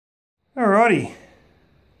Alrighty.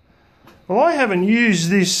 Well, I haven't used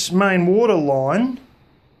this main water line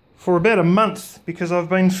for about a month because I've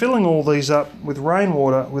been filling all these up with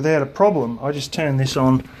rainwater without a problem. I just turned this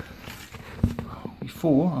on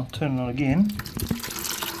before. I'll turn it on again.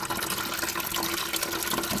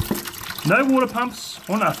 No water pumps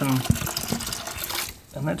or nothing.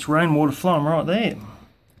 And that's rainwater flowing right there.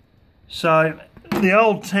 So the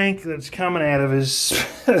old tank that's coming out of us,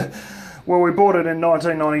 well, we bought it in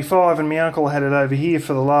 1995 and my uncle had it over here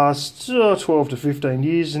for the last 12 to 15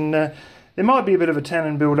 years, and there might be a bit of a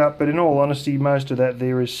tannin build up, but in all honesty most of that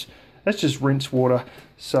that's just rinse water,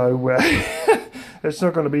 so it's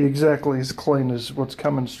not going to be exactly as clean as what's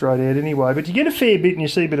coming straight out anyway, but you get a fair bit and you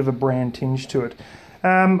see a bit of a brown tinge to it.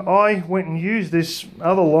 I went and used this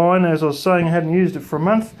other line, as I was saying, I hadn't used it for a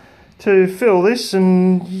month, to fill this,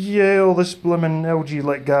 and yeah, all this blooming algae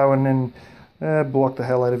let go and then block the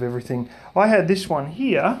hell out of everything. I had this one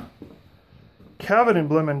here covered in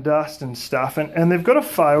blooming dust and stuff, and they've got a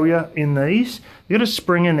failure in these. You've got a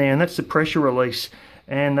spring in there, and that's the pressure release,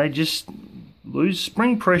 and they just lose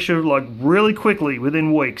spring pressure like really quickly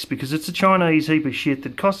within weeks because it's a Chinese heap of shit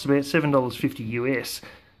that costs about $7.50 US.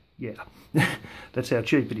 Yeah, that's how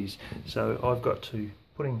cheap it is. So I've got to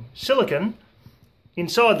put in silicone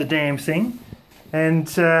inside the damn thing, and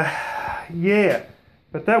yeah,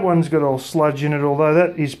 but that one's got all sludge in it, although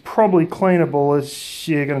that is probably cleanable, as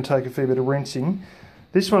you're going to take a fair bit of rinsing.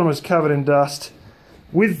 This one was covered in dust.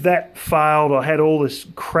 With that failed, I had all this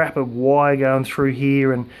crap of wire going through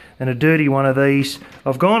here and a dirty one of these.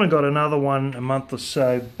 I've gone and got another one a month or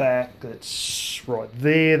so back that's right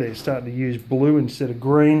there. They're starting to use blue instead of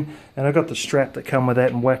green, and I got the strap that come with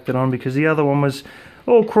that and whacked it on because the other one was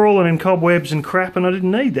all crawling in cobwebs and crap and I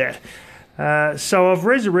didn't need that. So I've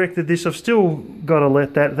resurrected this. I've still got to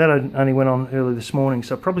let that only went on early this morning,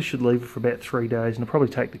 so I probably should leave it for about 3 days, and I'll probably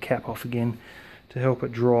take the cap off again to help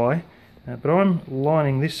it dry. But I'm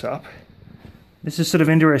lining this up. This is sort of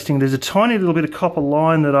interesting. There's a tiny little bit of copper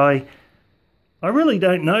line that I really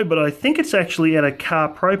don't know, but I think it's actually at a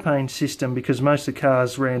car propane system because most of the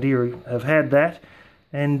cars around here have had that.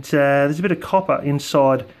 And there's a bit of copper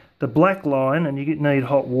inside the black line, and you need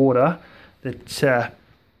hot water that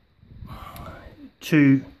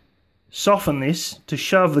to soften this, to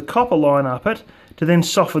shove the copper line up it, to then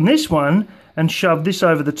soften this one and shove this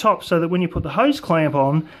over the top so that when you put the hose clamp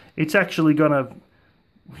on, it's actually going to,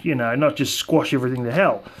 you know, not just squash everything to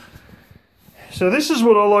hell. So this is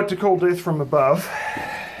what I like to call death from above.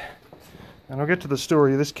 And I'll get to the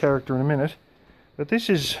story of this character in a minute. But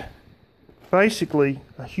this is basically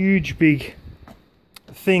a huge big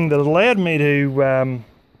thing that allowed me to,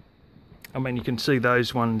 I mean, you can see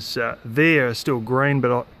those ones there are still green,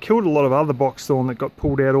 but I killed a lot of other box thorn that got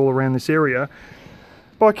pulled out all around this area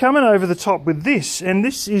by coming over the top with this, and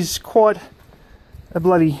this is quite a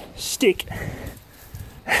bloody stick.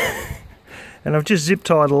 And I've just zip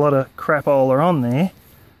tied a lot of crapola on there.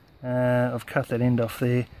 I've cut that end off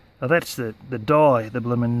there. Oh, that's the dye, the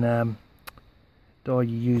blooming dye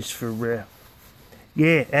you use for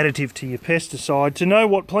yeah, additive to your pesticide, to know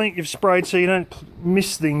what plant you've sprayed so you don't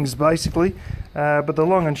miss things basically. But the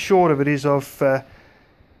long and short of it is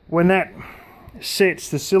when that sets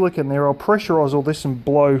the silicone there, I'll pressurise all this and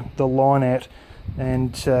blow the line out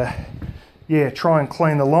and yeah, try and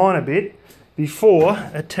clean the line a bit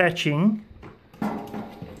before attaching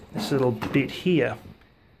this little bit here.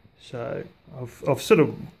 So I've sort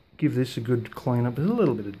of give this a good clean up. There's a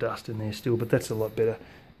little bit of dust in there still, but that's a lot better.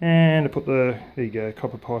 And I put there you go,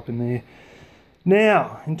 copper pipe in there.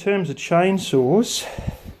 Now, in terms of chainsaws,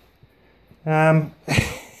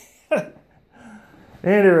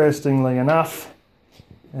 interestingly enough,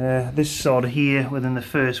 this side here, within the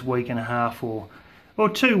first week and a half or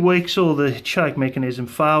 2 weeks, all the choke mechanism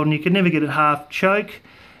failed and you could never get it half choke.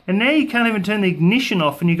 And now you can't even turn the ignition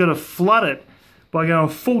off, and you've got to flood it by going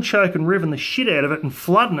full choke and revving the shit out of it and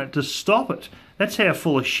flooding it to stop it. That's how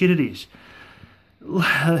full of shit it is.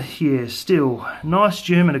 Yeah, still, nice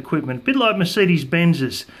German equipment, a bit like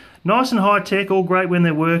Mercedes-Benz's. Nice and high-tech, all great when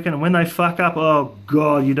they're working, and when they fuck up, oh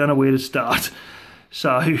God, you don't know where to start.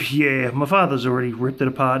 So, yeah, my father's already ripped it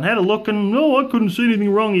apart and had a look, and I couldn't see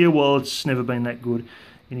anything wrong. Yeah, well, it's never been that good.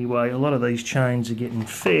 Anyway, a lot of these chains are getting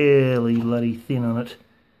fairly bloody thin on it.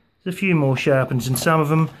 There's a few more sharpens in some of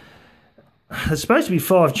them. There's supposed to be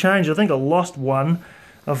 5 chains. I think I lost one.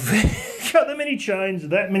 I've got that many chains,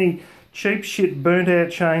 that many cheap shit burnt out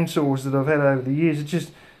chainsaws that I've had over the years. It's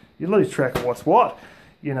just, you lose track of what's what,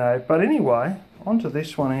 you know. But anyway, onto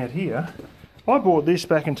this one out here. I bought this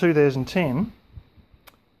back in 2010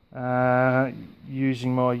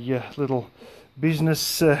 using my little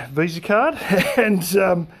business Visa card,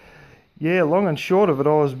 and yeah, long and short of it,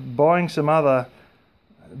 I was buying some other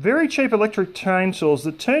very cheap electric chainsaws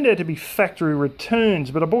that turned out to be factory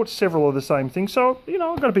returns, but I bought several of the same thing, so, you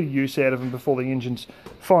know, I got a bit of use out of them before the engines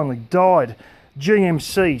finally died.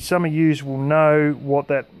 GMC, some of you will know what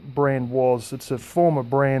that brand was. It's a former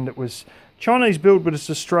brand that was Chinese built, but it's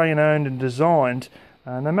Australian owned and designed.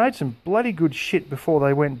 And they made some bloody good shit before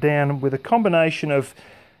they went down, with a combination of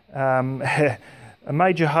a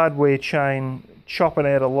major hardware chain chopping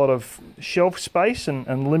out a lot of shelf space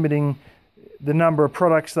and limiting the number of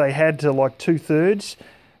products they had to like 2/3,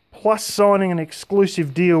 plus signing an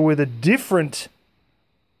exclusive deal with a different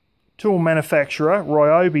tool manufacturer,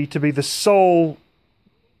 Ryobi, to be the sole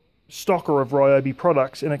stocker of Ryobi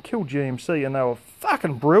products, and it killed GMC, and they were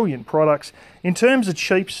fucking brilliant products in terms of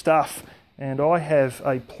cheap stuff. And I have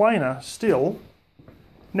a planer still.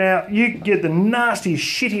 Now, you get the nastiest,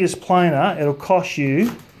 shittiest planer, it'll cost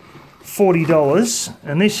you $40,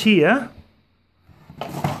 and this here,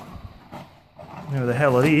 whatever the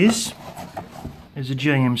hell it is a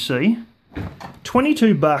GMC.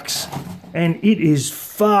 $22, and it is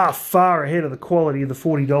far, far ahead of the quality of the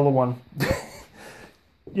 $40 one.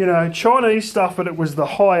 You know, Chinese stuff, but it was the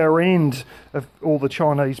higher end of all the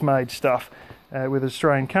Chinese-made stuff with an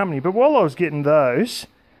Australian company. But while I was getting those,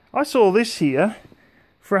 I saw this here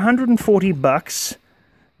for $140,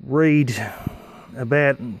 read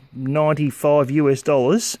about 95 US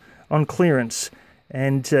dollars on clearance.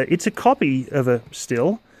 And it's a copy of a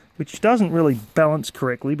still, which doesn't really balance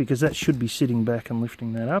correctly because that should be sitting back and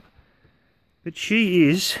lifting that up. But she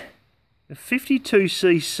is a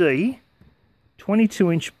 52cc,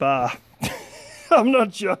 22-inch bar. I'm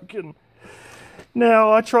not joking.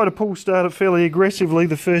 Now, I tried to pull start it fairly aggressively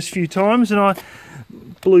the first few times, and I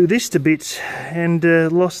blew this to bits and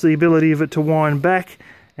lost the ability of it to wind back.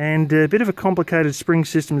 And a bit of a complicated spring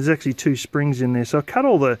system. There's actually 2 springs in there. So I cut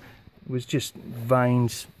all the... It was just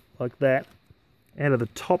veins like that out of the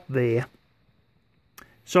top there,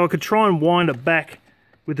 so I could try and wind it back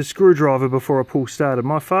with the screwdriver before I pull started.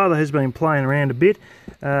 My father has been playing around a bit.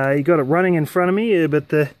 He got it running in front of me,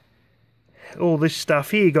 but all this stuff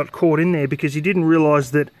here got caught in there because he didn't realise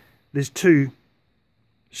that there's 2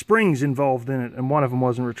 springs involved in it, and one of them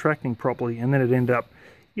wasn't retracting properly, and then it ended up,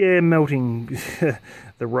 yeah, melting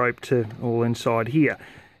the rope to all inside here.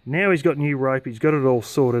 Now he's got new rope, he's got it all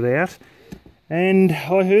sorted out, and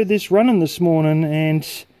I heard this running this morning, and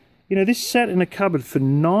you know, this sat in a cupboard for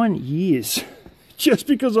 9 years. Just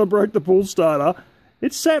because I broke the pull starter,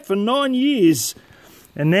 it sat for 9 years,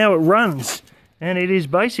 and now it runs, and it is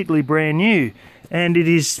basically brand new, and it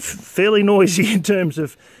is fairly noisy in terms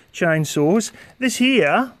of chainsaws. This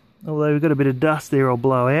here, although we've got a bit of dust there I'll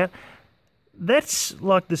blow out, that's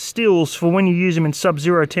like the stills for when you use them in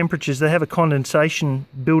sub-zero temperatures. They have a condensation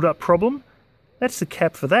build-up problem. That's the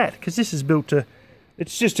cap for that, because this is built to...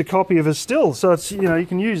 It's just a copy of a still, so it's, you know, you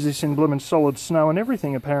can use this in blooming solid snow and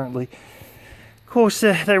everything, apparently. Of course,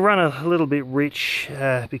 they run a little bit rich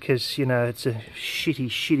because, you know, it's a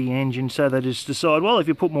shitty engine, so they just decide, well, if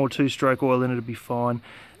you put more 2-stroke oil in it, it'll be fine.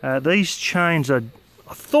 These chains are...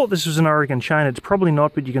 I thought this was an Oregon chain. It's probably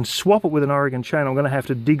not, but you can swap it with an Oregon chain. I'm going to have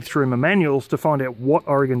to dig through my manuals to find out what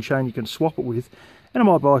Oregon chain you can swap it with, and I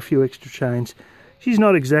might buy a few extra chains. She's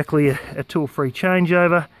not exactly a tool-free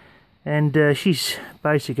changeover, and she's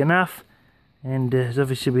basic enough, and has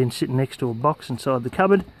obviously been sitting next to a box inside the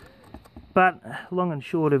cupboard. But long and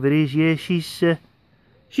short of it is, yeah,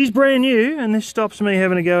 she's brand new, and this stops me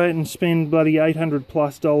having to go out and spend bloody $800+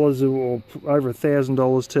 or over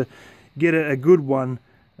 $1,000 to get a good one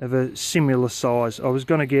of a similar size. I was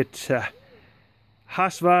going to get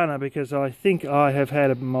Husqvarna because I think I have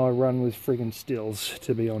had my run with friggin' stills,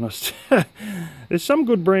 to be honest. There's some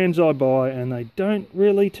good brands I buy and they don't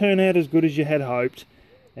really turn out as good as you had hoped.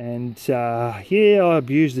 And yeah, I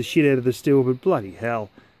abuse the shit out of the still, but bloody hell.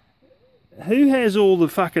 Who has all the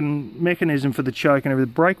fucking mechanism for the choke and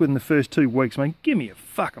everything break within the first 2 weeks? I mean, give me a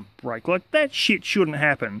fucking break. Like, that shit shouldn't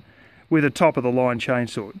happen with a top-of-the-line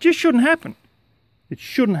chainsaw. It just shouldn't happen. It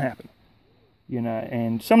shouldn't happen. You know,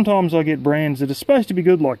 and sometimes I get brands that are supposed to be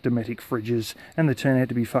good, like Dometic fridges, and they turn out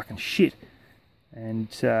to be fucking shit. And,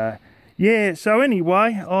 yeah, so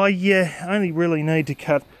anyway, I only really need to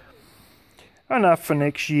cut enough for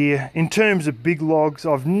next year. In terms of big logs,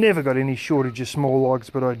 I've never got any shortage of small logs,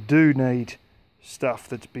 but I do need stuff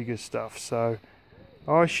that's bigger stuff. So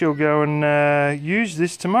I shall go and use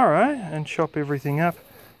this tomorrow and chop everything up.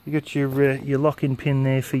 You got your lock-in pin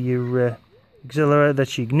there for your accelerator.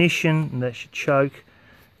 That's your ignition, and that's your choke.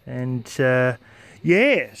 And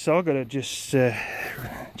yeah, so I've got to just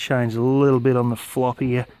change a little bit on the flop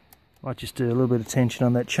here. Might just do a little bit of tension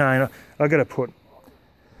on that chain. I've got to put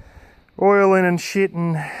oiling and shit,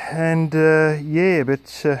 and yeah,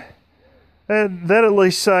 but that at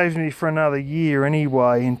least saves me for another year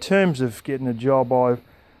anyway. In terms of getting a job, I'm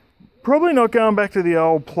probably not going back to the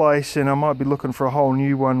old place, and I might be looking for a whole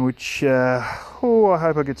new one, which I hope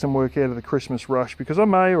I get some work out of the Christmas rush, because I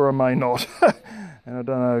may or I may not. And I don't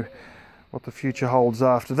know what the future holds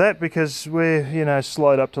after that, because we're, you know,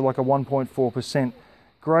 slowed up to like a 1.4%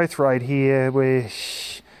 growth rate here, where,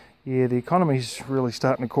 yeah, the economy's really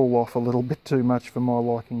starting to cool off a little bit too much for my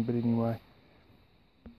liking. But anyway.